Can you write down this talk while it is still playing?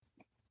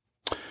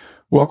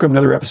Welcome to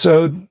another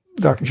episode.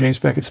 Dr. James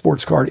Beckett,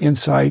 Sports Card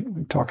Insight.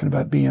 We're talking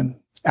about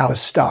being out of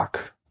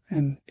stock.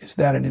 And is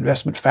that an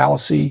investment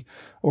fallacy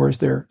or is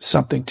there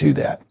something to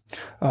that?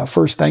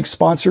 First, thanks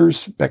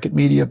sponsors, Beckett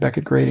Media,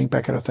 Beckett Grading,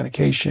 Beckett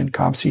Authentication,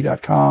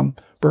 ComC.com,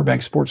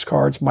 Burbank Sports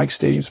Cards, Mike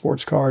Stadium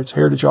Sports Cards,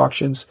 Heritage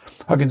Auctions,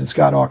 Huggins and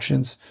Scott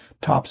Auctions,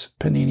 Topps,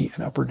 Panini,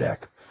 and Upper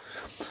Deck.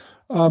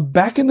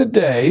 Back in the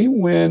day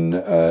when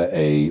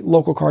a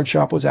local card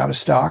shop was out of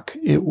stock,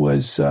 it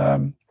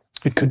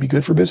could be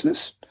good for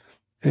business.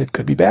 It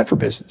could be bad for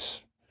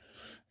business.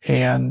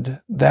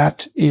 And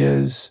that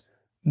is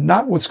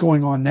not what's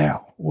going on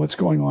now. What's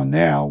going on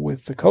now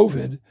with the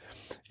COVID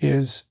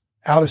is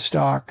out of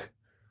stock.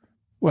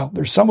 Well,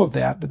 there's some of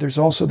that, but there's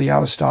also the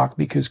out of stock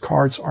because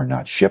cards are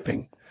not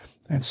shipping.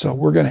 And so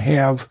we're going to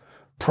have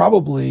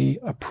probably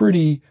a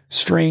pretty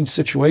strange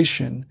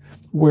situation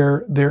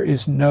where there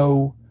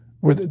are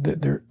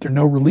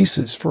no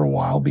releases for a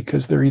while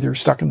because they're either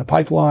stuck in the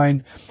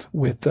pipeline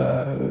with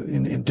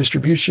in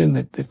distribution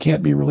that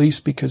can't be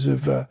released because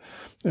of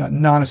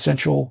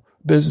non-essential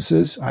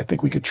businesses. I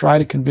think we could try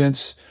to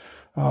convince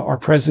our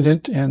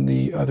president and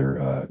the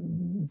other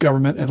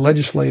government and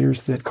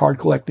legislators that card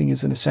collecting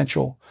is an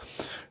essential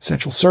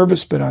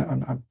service, but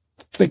I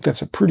think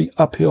that's a pretty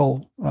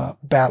uphill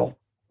battle.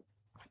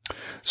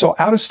 So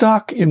out of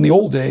stock in the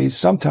old days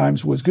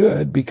sometimes was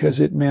good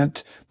because it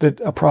meant that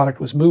a product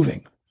was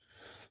moving.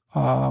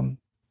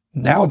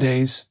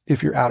 Nowadays,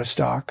 if you're out of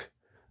stock,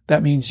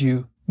 that means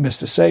you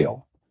missed a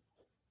sale.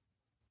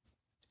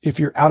 If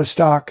you're out of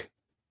stock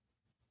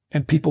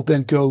and people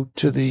then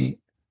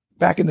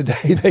back in the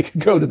day, they could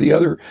go to the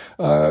other,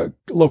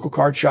 local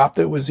card shop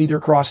that was either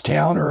across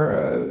town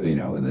or,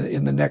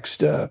 in the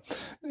next, a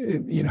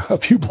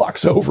few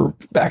blocks over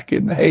back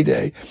in the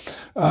heyday.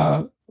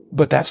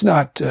 But that's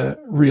not,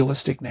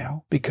 realistic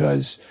now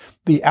because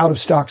the out of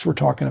stocks we're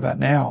talking about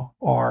now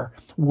are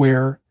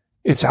where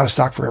it's out of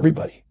stock for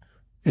everybody.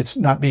 It's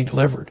not being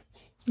delivered.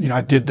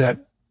 I did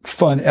that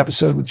fun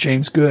episode with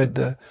James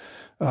Good,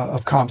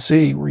 of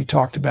ComC, where he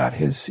talked about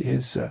his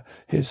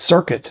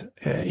circuit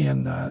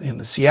in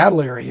the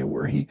Seattle area,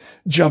 where he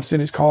jumps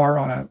in his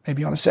car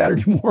maybe on a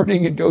Saturday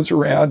morning and goes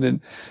around and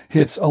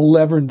hits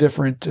 11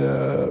 different,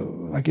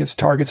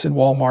 Targets and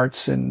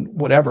Walmarts and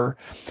whatever,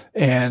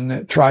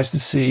 and tries to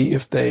see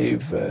if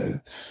they've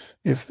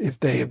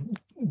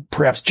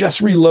perhaps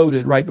just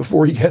reloaded right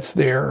before he gets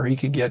there, or he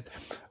can get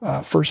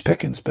first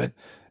pickings. But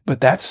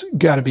that's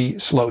got to be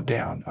slowed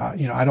down.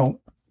 I don't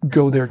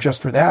go there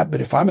just for that.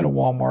 But if I'm in a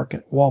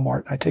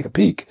Walmart, I take a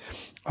peek.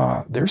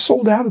 They're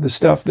sold out of the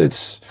stuff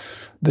that's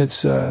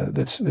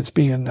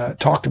being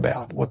talked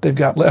about. What they've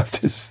got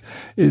left is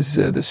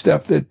the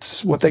stuff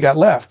that's what they got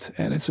left.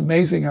 And it's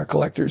amazing how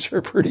collectors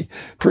are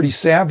pretty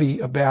savvy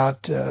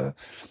about.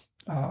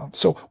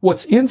 So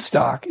what's in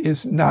stock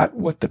is not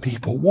what the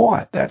people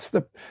want. That's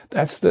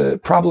the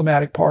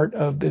problematic part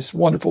of this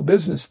wonderful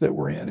business that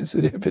we're in, is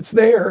that if it's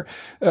there,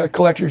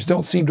 collectors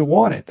don't seem to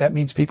want it. That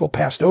means people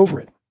passed over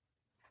it.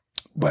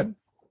 But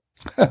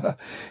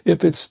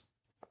if it's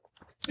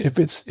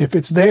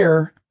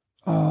there,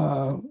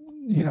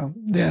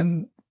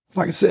 then,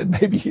 like I said,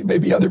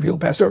 maybe other people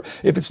passed over.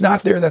 If it's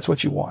not there, that's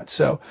what you want.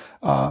 So,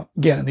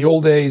 again, in the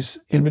old days,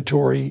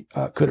 inventory,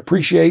 could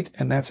appreciate,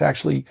 and that's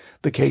actually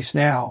the case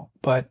now.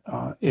 But,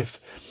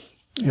 if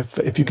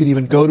you could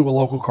even go to a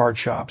local card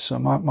shop. So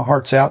my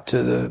heart's out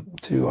to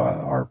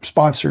our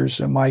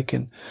sponsors, Mike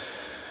and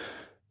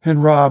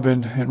Rob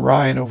and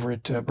Ryan over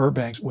at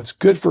Burbank. What's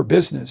good for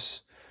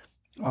business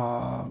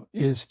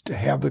is to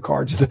have the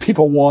cards that the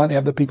people want,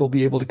 have the people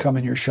be able to come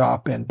in your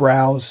shop and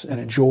browse and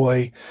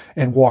enjoy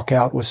and walk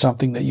out with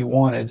something that you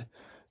wanted.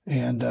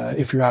 And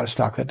if you're out of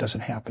stock, that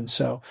doesn't happen.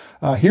 So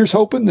here's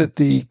hoping that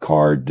the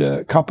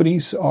card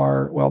companies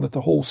that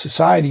the whole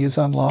society is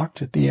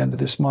unlocked at the end of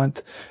this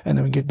month, and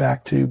then we get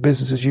back to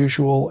business as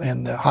usual.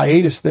 And the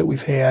hiatus that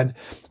we've had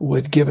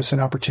would give us an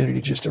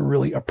opportunity just to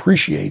really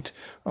appreciate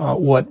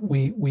what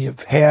we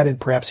have had and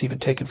perhaps even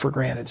taken for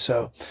granted.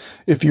 So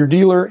if your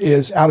dealer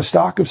is out of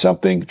stock of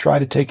something, try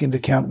to take into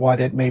account why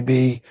that may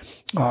be,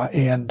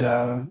 and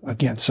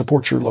again,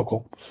 support your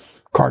local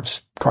card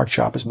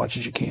shop as much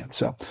as you can.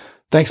 So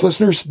thanks,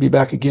 listeners. Be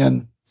back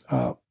again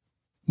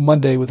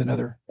Monday with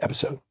another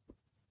episode.